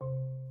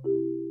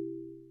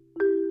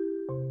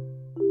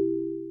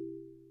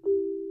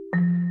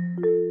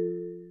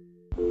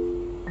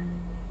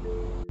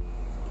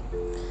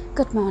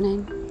Good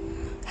morning.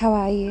 How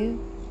are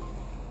you?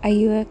 Are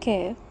you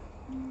okay?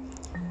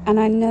 And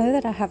I know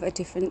that I have a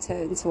different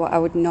tone to what I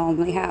would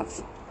normally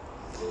have.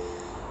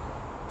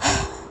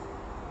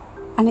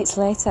 And it's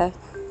later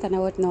than I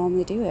would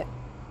normally do it.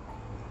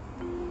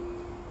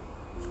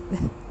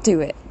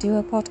 Do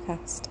a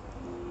podcast.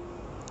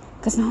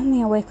 Because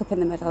normally I wake up in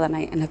the middle of the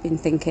night and I've been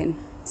thinking,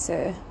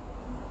 so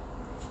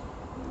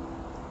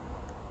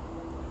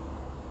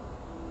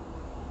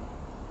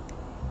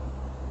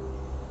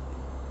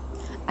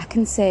I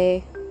can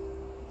say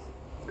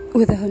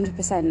with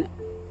 100%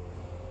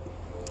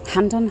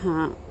 hand on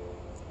heart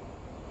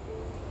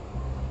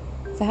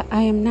that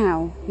I am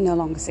now no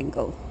longer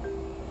single.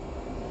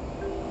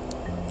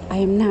 I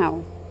am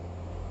now.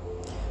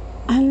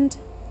 And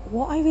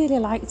what I really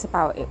liked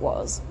about it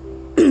was,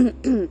 is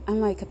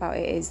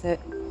that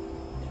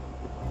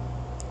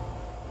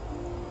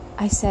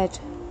I said,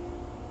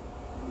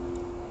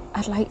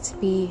 I'd like to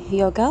be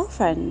your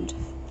girlfriend.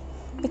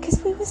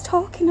 Because we was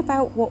talking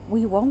about what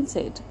we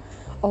wanted,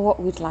 or what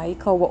we'd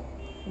like, or what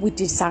we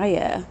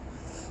desire.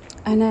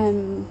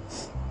 And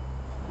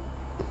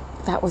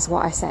that was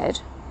what I said.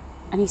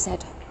 And he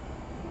said,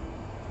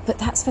 but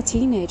that's for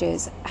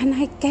teenagers. And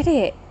I get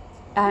it.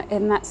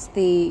 And that's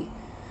the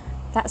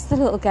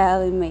little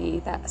girl in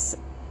me. That's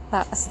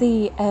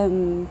the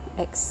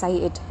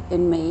excited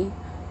in me.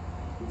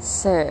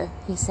 So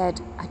he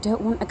said, I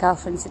don't want a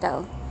girlfriend,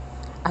 Sidel.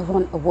 I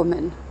want a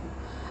woman.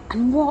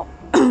 And what...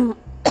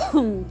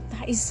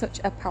 that is such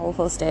a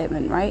powerful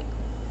statement, right?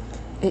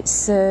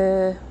 It's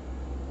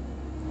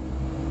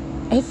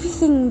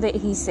everything that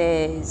he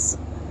says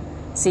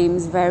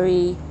seems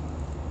very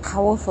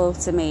powerful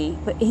to me,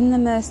 but in the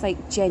most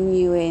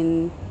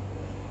genuine,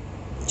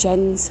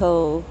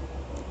 gentle,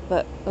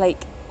 but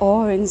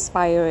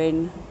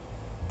awe-inspiring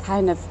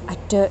kind of, I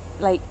don't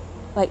like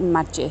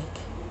magic,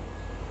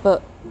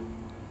 but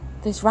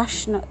there's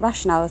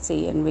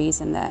rationality and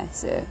reason there,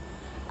 so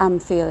I'm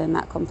feeling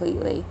that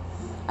completely.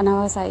 And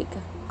I was like,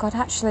 God,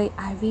 actually,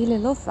 I really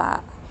love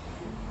that.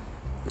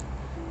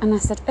 And I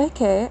said,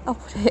 okay, I'll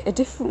put it a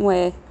different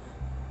way.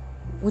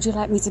 Would you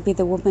like me to be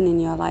the woman in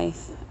your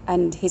life?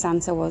 And his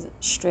answer was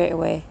straight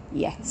away,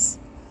 yes.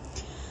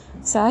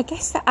 So I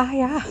guess that I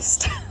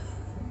asked.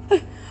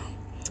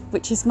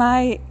 Which is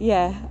I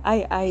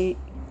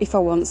if I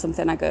want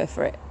something, I go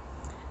for it.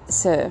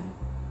 So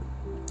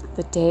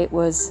the date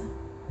was,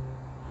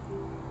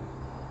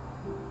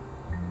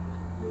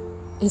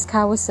 his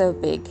car was so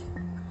big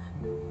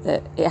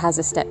that it has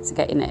a step to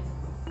get in it.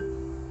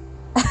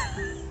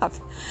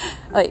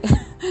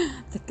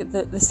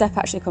 The step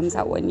actually comes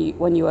out when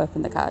you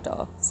open the car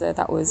door. So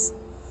that was,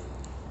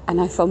 and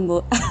I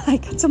fumbled. I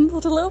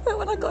tumbled a little bit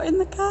when I got in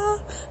the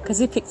car because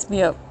he picked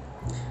me up,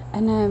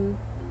 and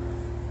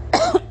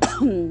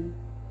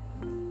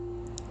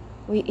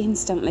we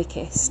instantly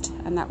kissed,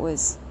 and that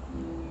was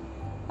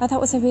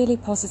a really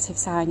positive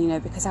sign,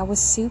 because I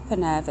was super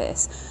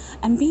nervous,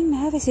 and being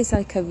nervous is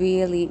a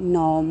really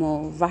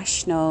normal,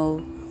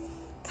 rational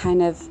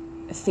kind of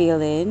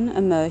feeling,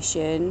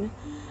 emotion.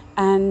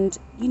 And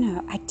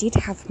I did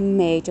have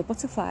major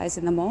butterflies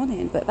in the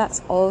morning, but that's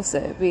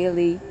also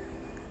really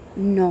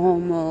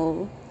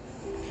normal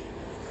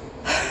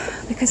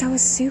because I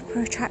was super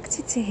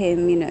attracted to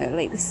him,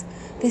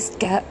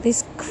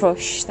 this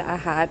crush that I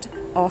had,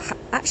 or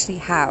actually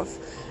have,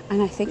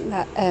 and I think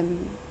that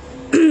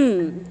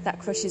that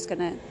crush is going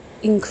to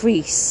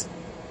increase.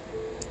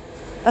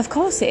 Of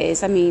course it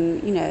is. I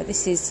mean,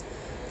 this is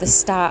the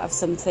start of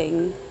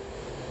something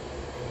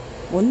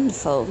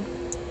wonderful.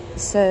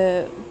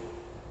 So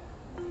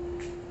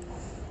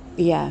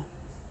yeah,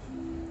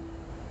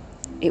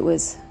 it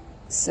was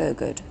so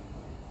good.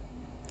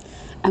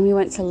 And we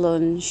went to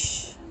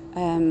lunch.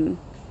 It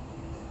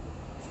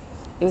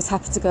was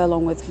happy to go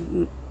along with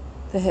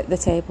the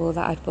table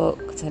that I'd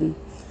booked, and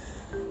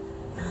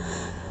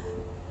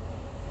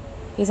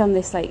he's on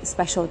this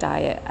special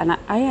diet, and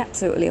I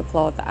absolutely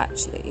applaud that.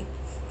 Actually,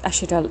 I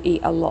should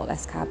eat a lot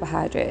less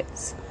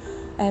carbohydrates.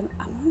 I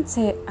won't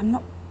say I'm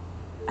not.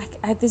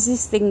 There's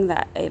this thing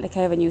that,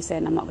 Evan, you were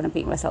saying, I'm not going to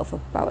beat myself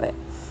up about it.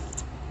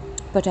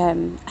 But I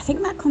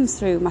think that comes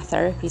through my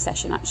therapy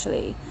session,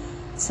 actually.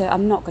 So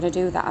I'm not going to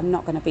do that. I'm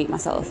not going to beat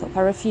myself up.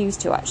 I refuse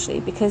to, actually,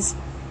 because,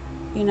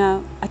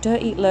 I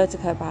don't eat loads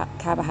of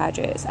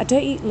carbohydrates. I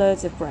don't eat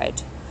loads of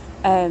bread.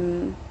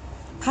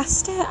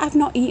 Pasta, I've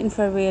not eaten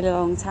for a really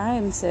long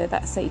time. So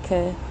that's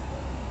a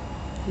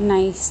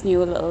nice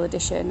new little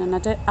addition. And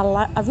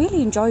I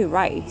really enjoy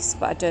rice,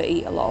 but I don't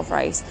eat a lot of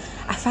rice.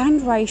 I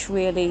find rice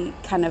really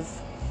kind of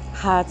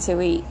hard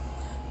to eat.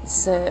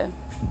 So...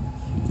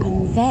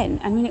 And then,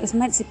 it was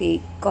meant to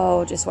be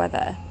gorgeous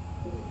weather,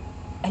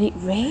 and it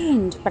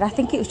rained, but I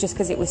think it was just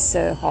because it was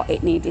so hot,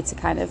 it needed to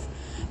kind of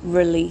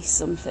release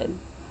something.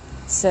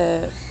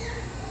 So,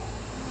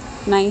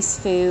 nice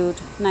food,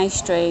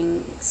 nice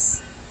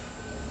drinks,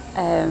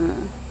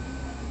 and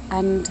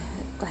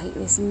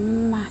this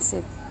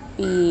massive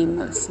beam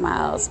of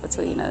smiles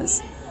between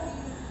us.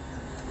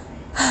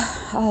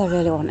 All I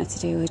really wanted to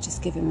do was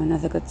just give him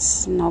another good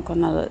snog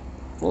on the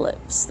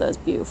lips, those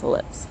beautiful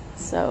lips.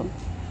 So,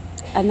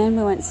 and then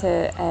we went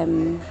to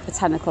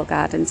Botanical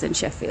Gardens in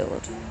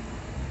Sheffield.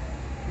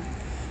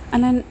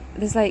 And then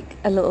there's like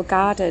a little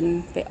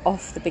garden bit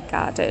off the big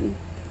garden,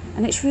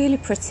 and it's really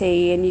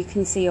pretty, and you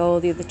can see all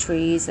the other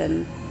trees,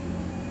 and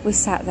we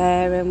sat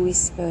there and we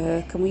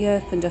spoke and we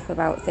opened up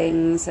about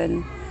things,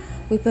 and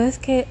we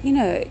both came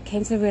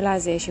to the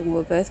realisation we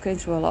were both going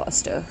through a lot of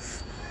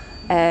stuff,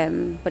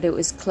 but it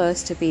was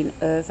close to being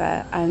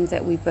over, and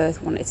that we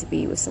both wanted to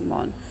be with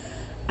someone.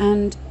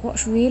 And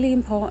what's really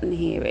important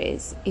here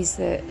is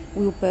that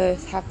we'll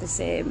both have the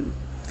same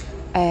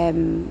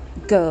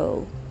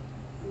goal.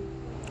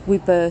 We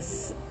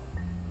both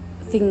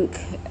think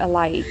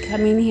alike. I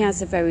mean, he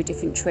has a very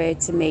different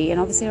trade to me, and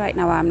obviously right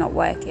now I'm not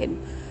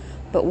working,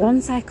 but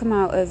once I come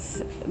out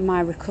of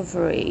my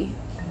recovery,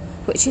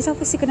 which is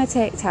obviously going to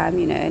take time,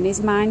 and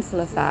he's mindful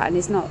of that, and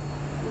he's not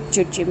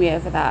judging me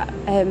over that,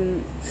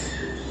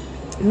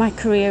 my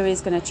career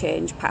is going to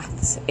change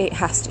paths. It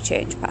has to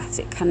change paths.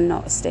 It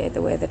cannot stay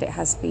the way that it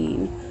has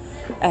been.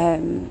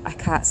 I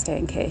can't stay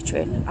in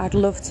catering. I'd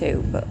love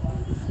to, but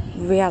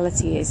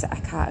reality is that I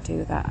can't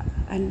do that.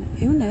 And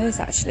who knows,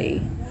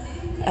 actually.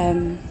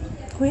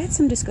 We had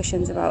some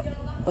discussions about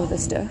other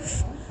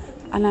stuff,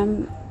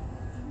 and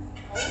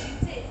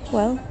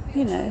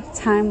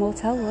time will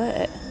tell, won't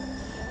it?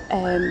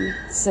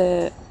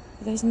 So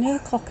there's no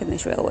clock in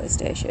this railway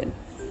station,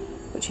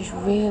 which is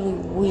really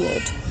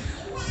weird.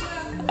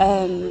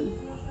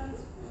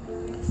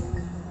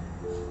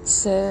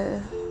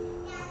 So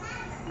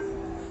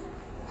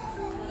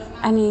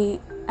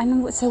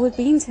we've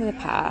been to the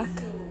park,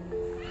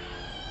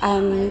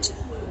 and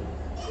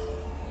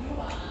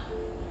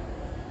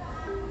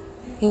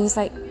he was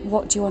like,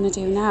 what do you want to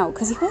do now?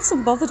 Because he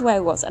wasn't bothered where I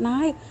was, and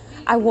I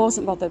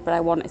wasn't bothered, but I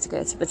wanted to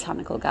go to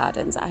Botanical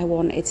Gardens. I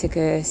wanted to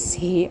go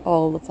see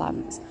all the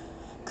plants,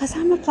 because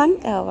I'm a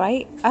plant girl,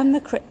 right? I'm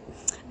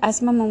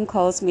as my mum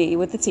calls me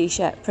with the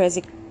t-shirt,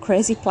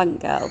 crazy plant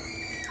girl.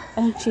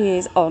 And she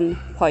is on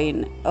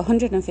point,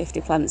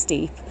 150 plants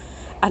deep,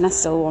 and I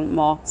still want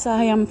more. So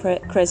I am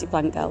crazy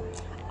plant girl.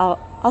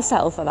 I'll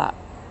settle for that.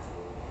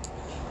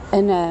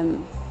 And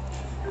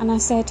I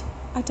said,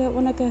 I don't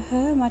want to go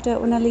home. I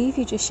don't want to leave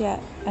you just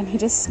yet. And he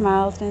just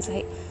smiled and was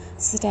like,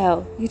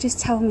 Sadell, you just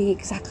tell me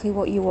exactly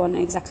what you want,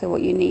 exactly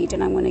what you need,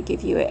 and I'm going to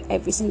give you it,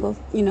 every single,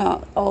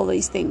 all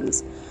these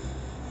things.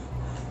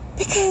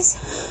 Because,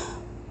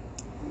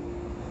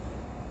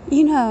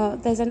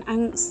 there's an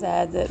angst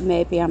there that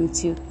maybe I'm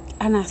too,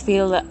 and I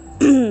feel that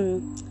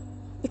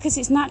because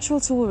it's natural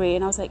to worry,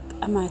 and I was like,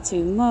 am I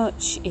too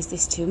much? Is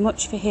this too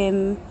much for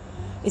him?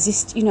 Is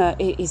this,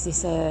 is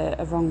this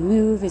a wrong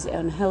move? Is it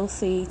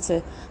unhealthy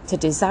to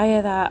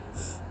desire that?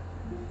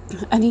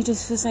 And he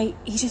just was like,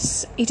 he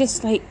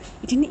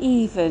didn't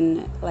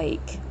even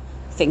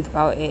think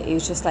about it. He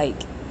was just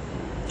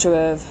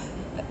drove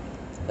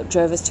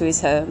us to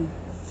his home,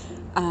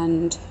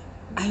 and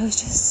I was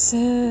just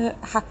so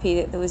happy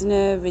that there was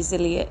no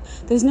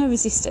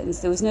resistance.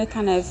 There was no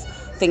kind of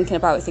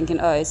thinking,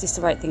 oh, is this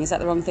the right thing? Is that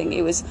the wrong thing?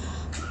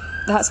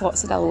 That's what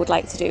Sadell would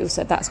like to do,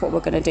 so that's what we're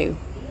going to do.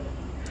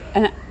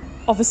 And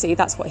obviously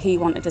that's what he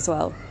wanted as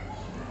well,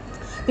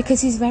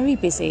 because he's very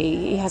busy.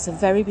 He has a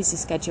very busy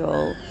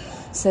schedule.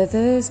 So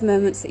those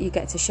moments that you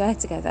get to share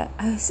together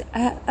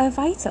are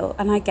vital,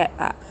 and I get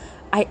that.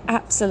 I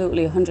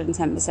absolutely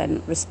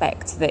 110%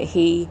 respect that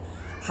he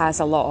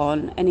has a lot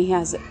on, and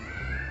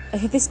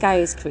this guy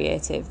is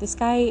creative. This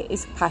guy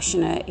is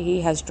passionate.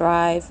 He has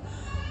drive,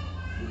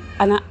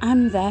 and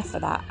I'm there for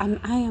that.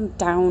 I am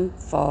down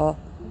for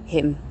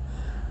him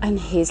and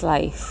his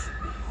life.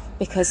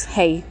 Because,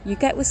 hey, you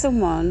get with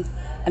someone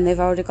and they've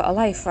already got a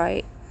life,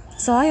 right?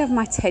 So I have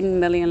my 10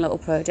 million little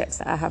projects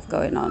that I have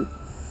going on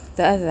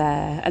that are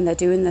there, and they're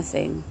doing their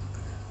thing,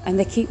 and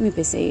they keep me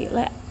busy.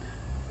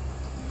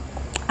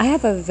 I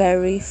have a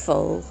very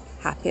full,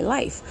 happy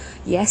life.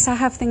 Yes, I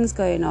have things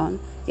going on.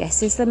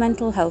 Yes, there's the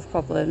mental health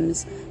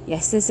problems.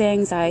 Yes, there's the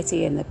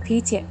anxiety and the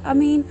PTSD. I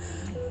mean,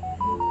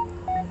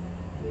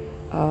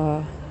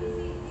 oh,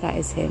 that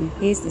is him.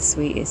 He's the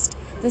sweetest.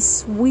 The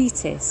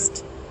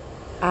sweetest.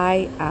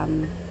 I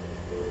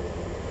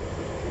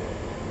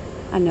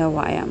know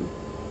what I am.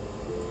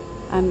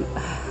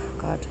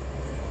 God.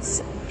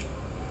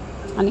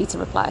 I need to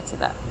reply to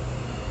that.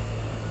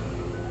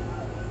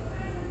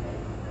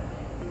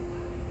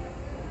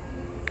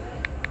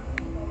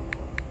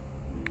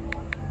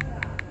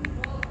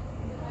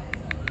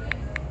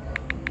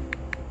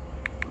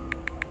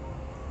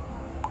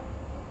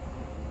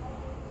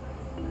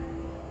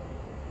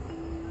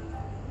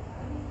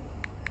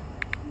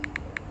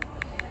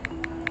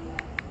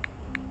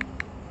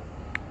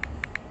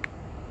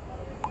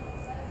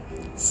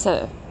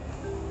 So,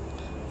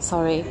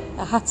 sorry,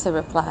 I had to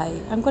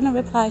reply. I'm going to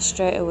reply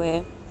straight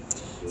away.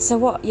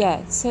 So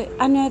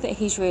I know that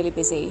he's really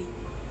busy,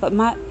 but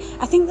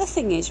I think the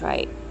thing is,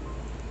 right,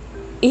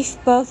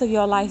 if both of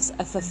your lives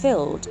are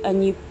fulfilled,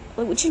 and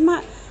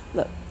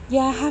look,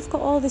 yeah, I have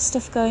got all this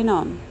stuff going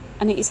on,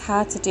 and it is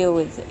hard to deal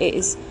with. It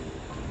is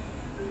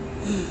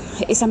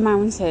a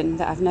mountain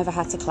that I've never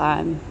had to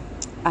climb,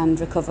 and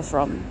recover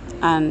from.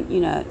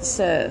 And,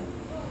 so,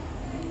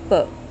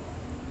 but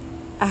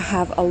I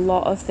have a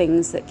lot of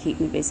things that keep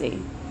me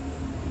busy.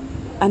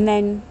 And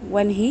then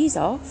when he's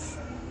off,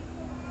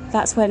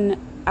 that's when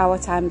our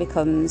time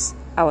becomes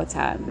our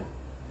time.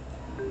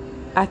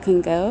 I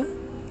can go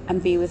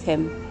and be with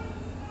him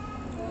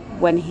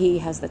when he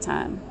has the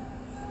time.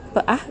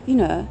 But,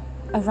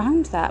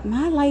 around that,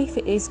 my life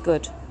is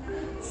good.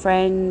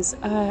 Friends,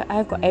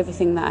 I've got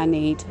everything that I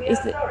need. We are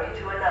sorry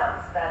to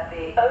announce that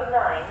the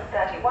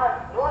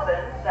 0931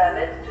 Northern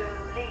service to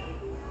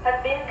Leeds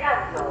has been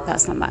cancelled.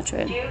 That's not my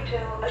train. Due to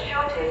a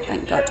shortage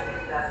Thank of God.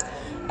 services.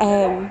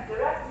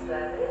 Direct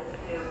service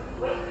to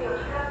Wakefield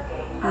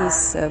Cascade. He's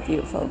so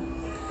beautiful.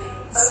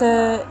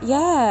 So,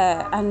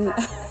 yeah, and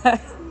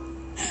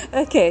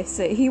okay,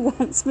 so he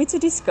wants me to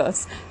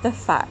discuss the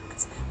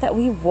fact that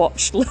we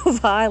watched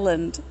Love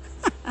Island.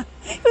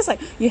 He was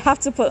like, you have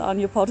to put it on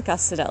your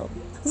podcast, Adele.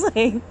 I was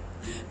like,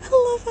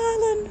 Love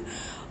Island.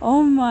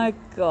 Oh my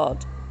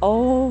God.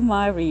 All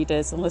my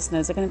readers and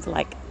listeners are going to be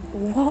like,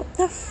 what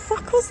the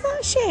fuck was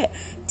that shit?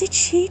 Did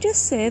she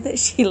just say that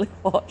she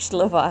watched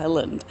Love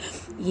Island?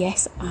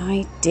 Yes,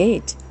 I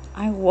did.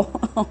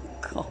 Oh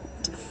God.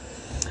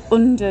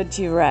 Under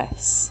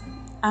duress.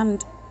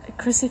 And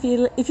Chris, if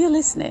you're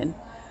listening,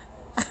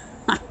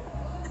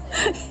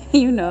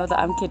 you know that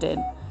I'm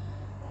kidding.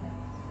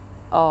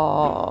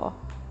 Oh.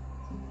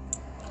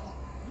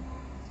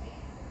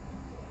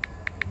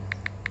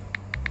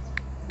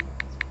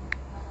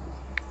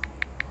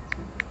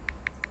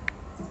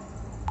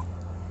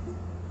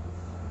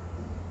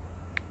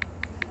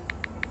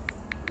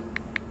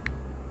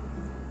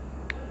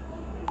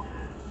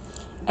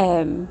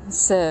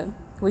 So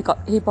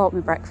he bought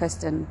me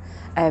breakfast and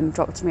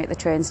dropped me at the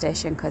train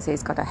station because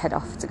he's got to head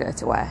off to go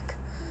to work.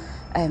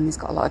 He's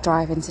got a lot of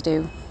driving to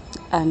do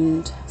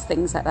and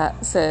things like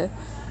that. So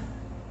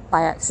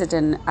by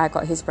accident, I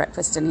got his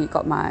breakfast and he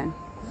got mine.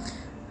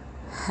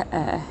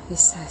 He's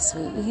so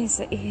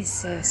sweet. He's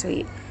so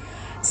sweet.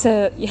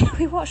 So yeah,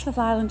 we watched Love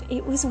Island.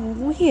 It was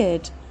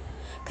weird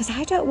because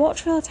I don't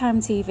watch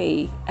real-time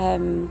TV.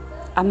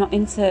 I'm not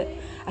into.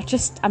 I'm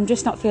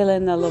just not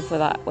feeling the love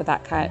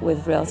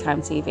with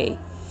real-time TV,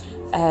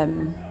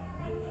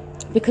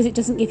 because it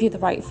doesn't give you the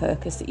right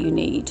focus that you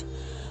need.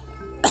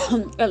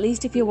 At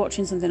least if you're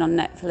watching something on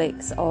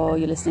Netflix or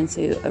you're listening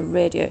to a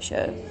radio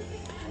show,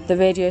 the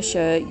radio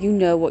show, you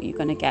know what you're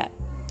going to get.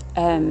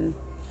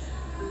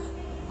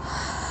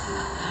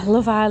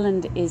 Love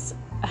Island is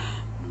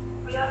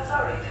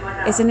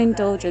an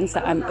indulgence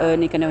that I'm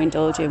only going to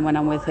indulge in when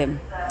I'm with him.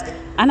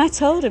 And I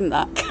told him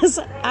that because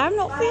I'm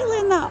not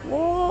feeling that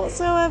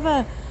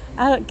whatsoever.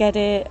 I don't get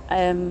it.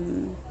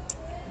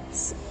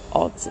 It's an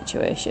odd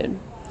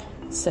situation.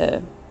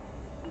 So,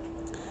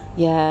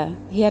 yeah,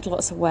 he had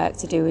lots of work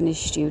to do in his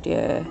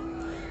studio.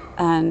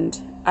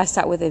 And I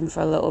sat with him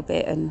for a little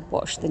bit and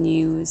watched the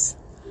news.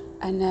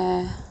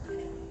 And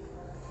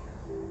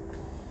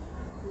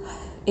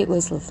it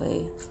was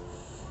lovely.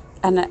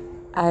 And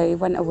I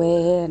went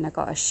away and I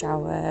got a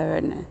shower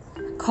and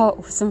caught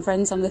with some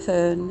friends on the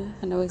phone,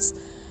 and I was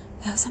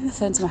on the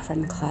phone to my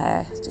friend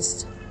Claire,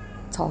 just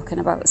talking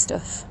about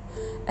stuff,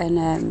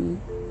 and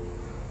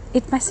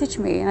he'd messaged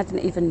me and I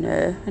didn't even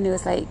know, and he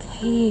was like,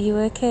 hey, are you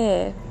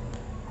okay?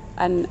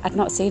 And I'd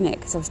not seen it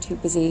because I was too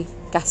busy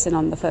gassing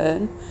on the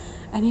phone,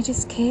 and he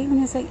just came and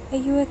he was like, are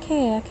you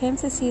okay? I came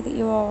to see that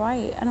you're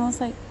alright. And I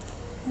was like,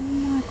 oh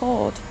my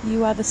God,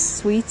 you are the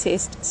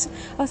sweetest.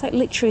 I was like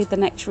literally the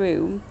next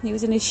room. He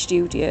was in his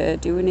studio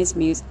doing his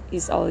music,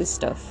 all his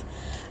stuff.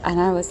 And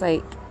I was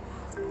like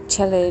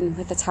chilling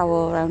with the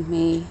towel around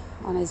me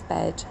on his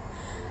bed.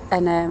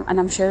 And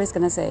I'm sure he's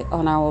going to say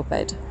on our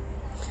bed.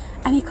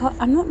 And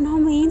I'm not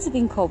normally into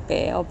being called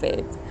bae or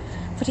babe.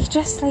 But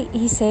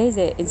he says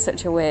it in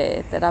such a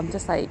way that I'm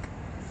just like,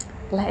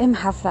 let him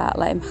have that.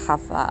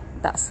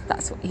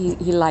 That's what he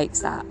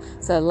likes that.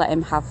 So let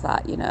him have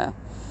that,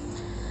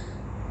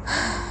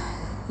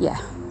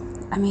 Yeah.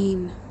 I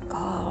mean,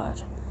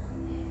 God.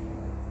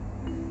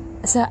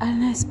 So,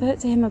 and I spoke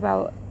to him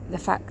about the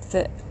fact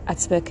that I'd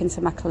spoken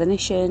to my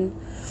clinician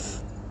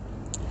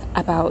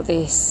about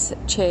this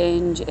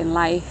change in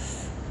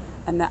life,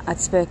 and that I'd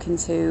spoken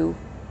to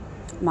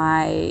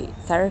my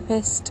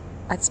therapist,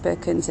 I'd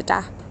spoken to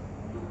DAP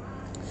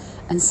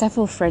and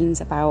several friends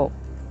about,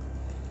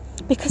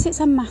 because it's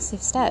a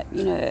massive step,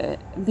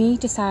 me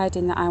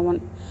deciding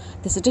that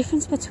there's a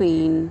difference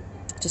between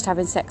just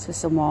having sex with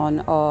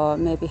someone or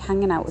maybe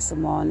hanging out with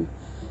someone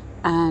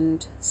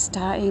and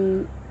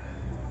starting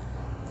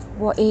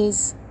what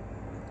is,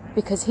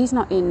 because he's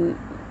not in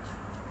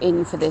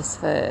for this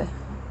for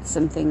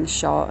something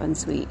short and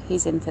sweet.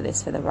 He's in for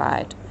this for the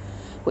ride,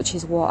 which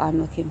is what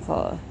I'm looking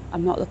for.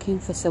 I'm not looking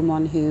for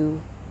someone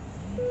who...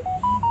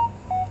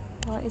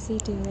 What is he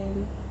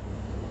doing?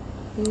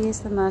 He is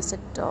the most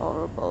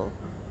adorable.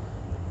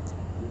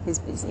 He's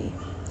busy.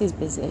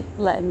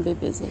 Let him be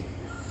busy.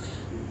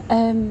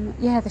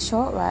 The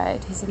short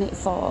ride he's in it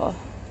for.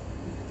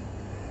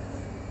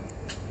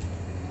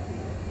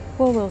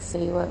 Well, we'll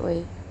see, won't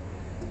we?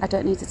 I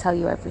don't need to tell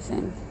you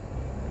everything.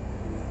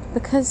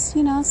 Because,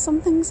 you know,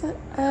 some things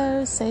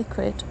are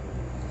sacred.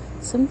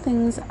 Some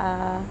things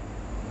are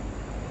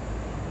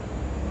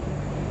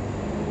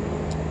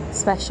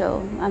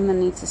special and they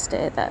need to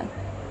stay there.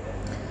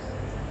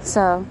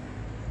 So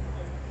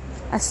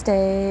I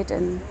stayed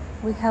and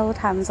we held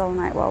hands all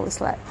night while we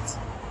slept.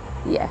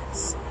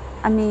 Yes.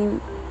 I mean,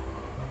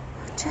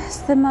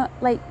 just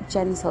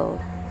gentle.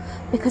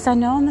 Because I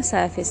know on the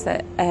surface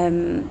that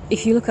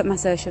if you look at my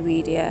social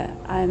media,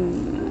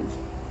 I'm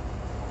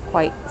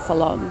quite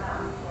full on.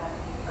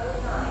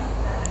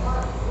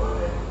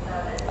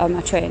 Oh,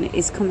 my train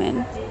is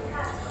coming.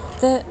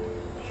 The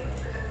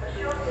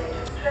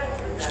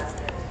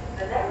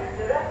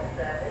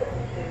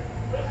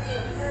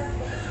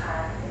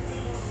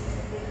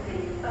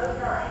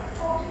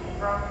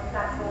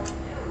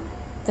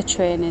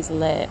train is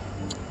late,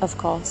 of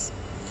course.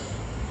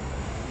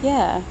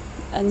 Yeah,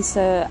 and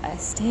so I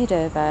stayed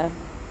over.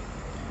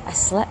 I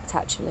slept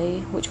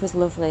actually, which was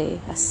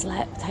lovely. I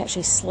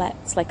actually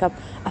slept like a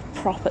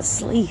proper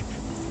sleep.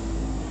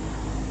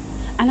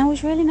 And I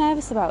was really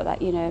nervous about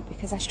that, you know,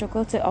 because I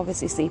struggle to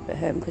obviously sleep at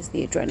home because of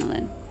the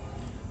adrenaline.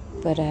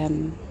 But I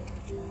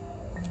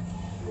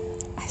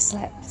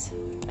slept,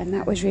 and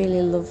that was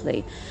really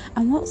lovely.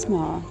 And what's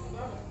more,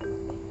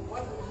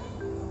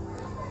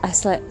 I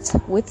slept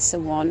with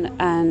someone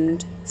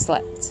and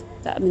slept.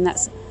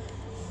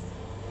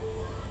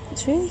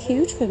 It's really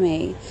huge for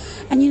me.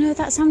 And you know,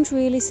 that sounds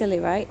really silly,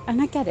 right?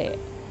 And I get it,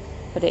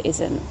 but it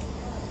isn't.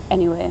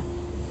 Anyway,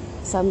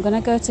 so I'm going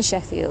to go to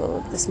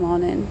Sheffield this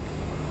morning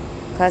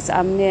because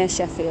I'm near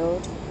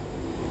Sheffield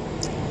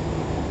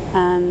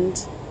and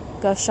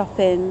go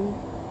shopping.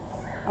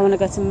 I want to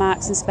go to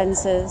Marks and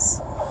Spencer's.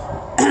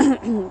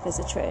 There's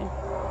a train.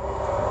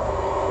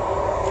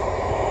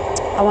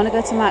 I want to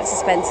go to Marks and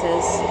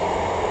Spencer's.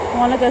 I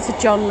want to go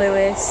to John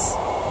Lewis.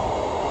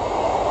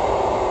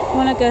 I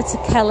want to go to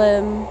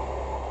Kellam.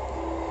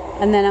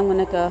 And then I'm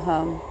going to go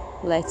home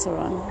later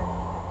on.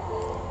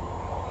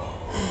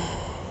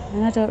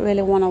 And I don't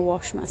really want to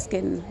wash my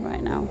skin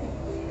right now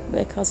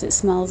because it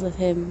smells of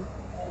him.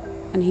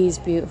 And he's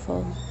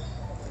beautiful.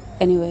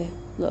 Anyway,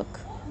 look.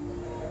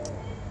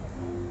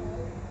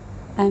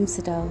 I'm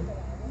Sidel.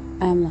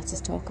 Let's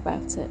talk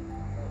about it.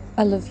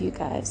 I love you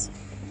guys.